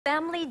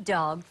Family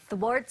dog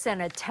thwarts an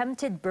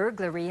attempted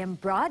burglary in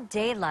broad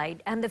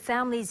daylight, and the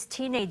family's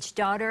teenage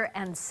daughter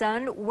and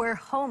son were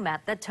home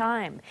at the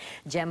time.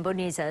 Jen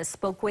Boniza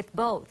spoke with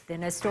both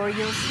in a story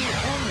you'll see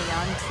only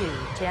on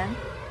 2. Jen?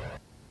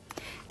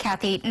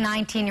 Kathy,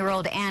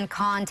 19-year-old Ann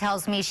Kahn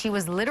tells me she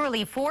was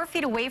literally 4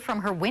 feet away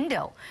from her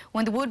window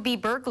when the would-be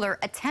burglar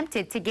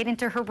attempted to get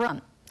into her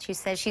room. She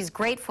says she's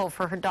grateful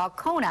for her dog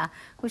Kona,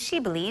 who she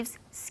believes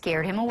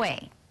scared him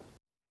away.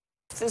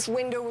 This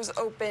window was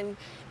open.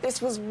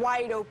 This was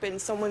wide open.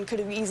 Someone could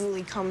have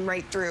easily come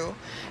right through.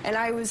 And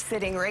I was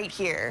sitting right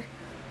here.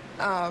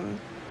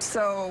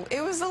 So it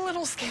was a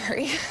little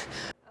scary.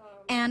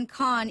 Ann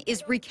Kahn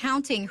is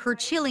recounting her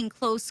chilling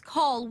close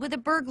call with a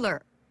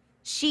burglar.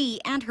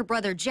 She and her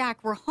brother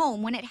Jack were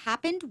home when it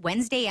happened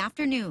Wednesday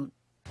afternoon.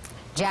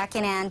 Jack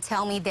and Ann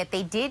tell me that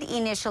they did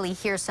initially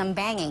hear some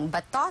banging,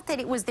 but thought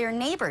that it was their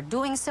neighbor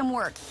doing some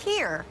work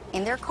here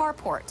in their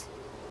carport.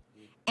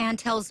 Ann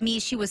tells me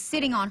she was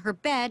sitting on her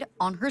bed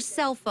on her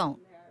cell phone.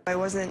 I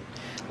wasn't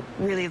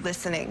really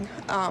listening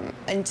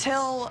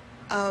until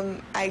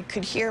I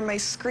could hear my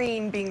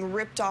screen being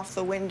ripped off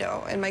the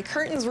window, and my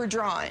curtains were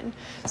drawn,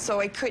 so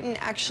I couldn't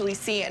actually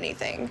see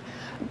anything.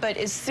 But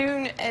as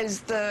soon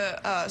as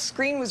the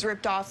screen was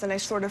ripped off, then I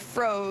sort of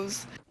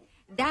froze.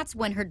 That's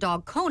when her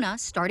dog Kona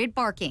started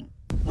barking.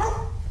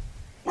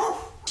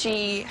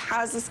 She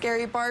has a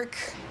scary bark,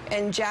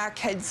 and Jack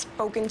had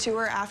spoken to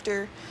her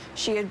after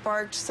she had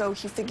barked, so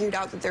he figured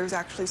out that there was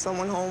actually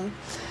someone home.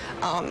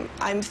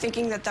 I'm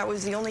thinking that that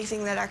was the only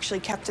thing that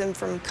actually kept him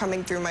from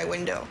coming through my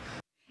window.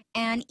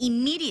 Ann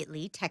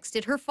immediately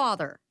texted her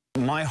father.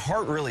 My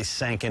heart really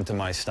sank into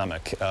my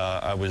stomach.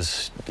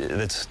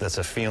 That's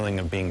a feeling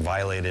of being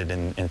violated,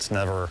 and it's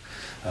never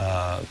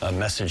a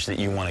message that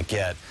you want to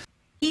get.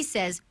 He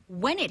says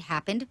when it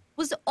happened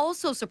was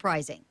also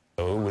surprising.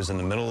 It was in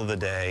the middle of the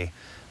day,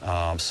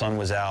 sun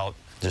was out,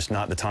 just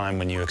not the time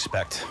when you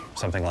expect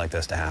something like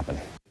this to happen.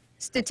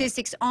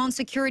 Statistics on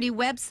security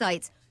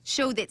websites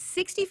show that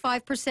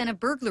 65% of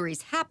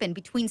burglaries happen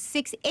between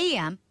 6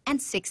 a.m. and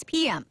 6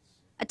 p.m.,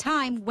 a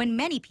time when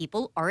many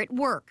people are at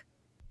work.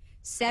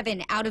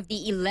 7 out of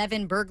the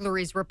 11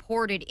 burglaries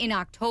reported in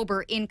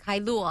October in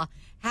Kailua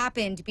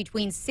happened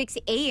between 6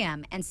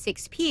 a.m. and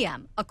 6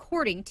 p.m.,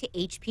 according to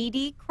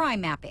HPD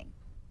crime mapping.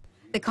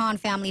 The Kahn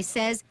family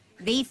says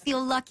they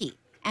feel lucky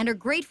and are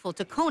grateful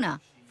to Kona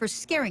for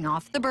scaring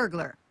off the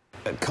burglar.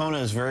 Kona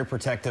is very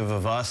protective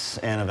of us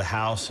and of the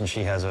house, and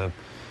she has a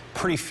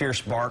pretty fierce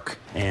bark,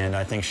 and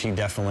I think she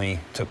definitely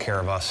took care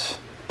of us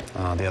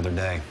the other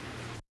day.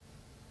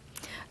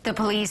 The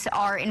police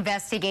are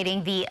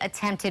investigating the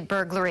attempted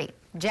burglary.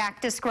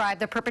 Jack described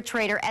the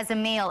perpetrator as a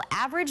male,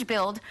 average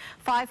build,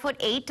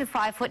 5'8" to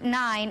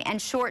 5'9",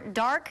 and short,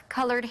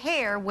 dark-colored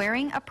hair,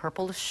 wearing a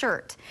purple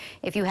shirt.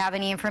 If you have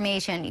any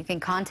information, you can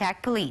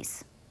contact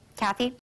police. Kathy?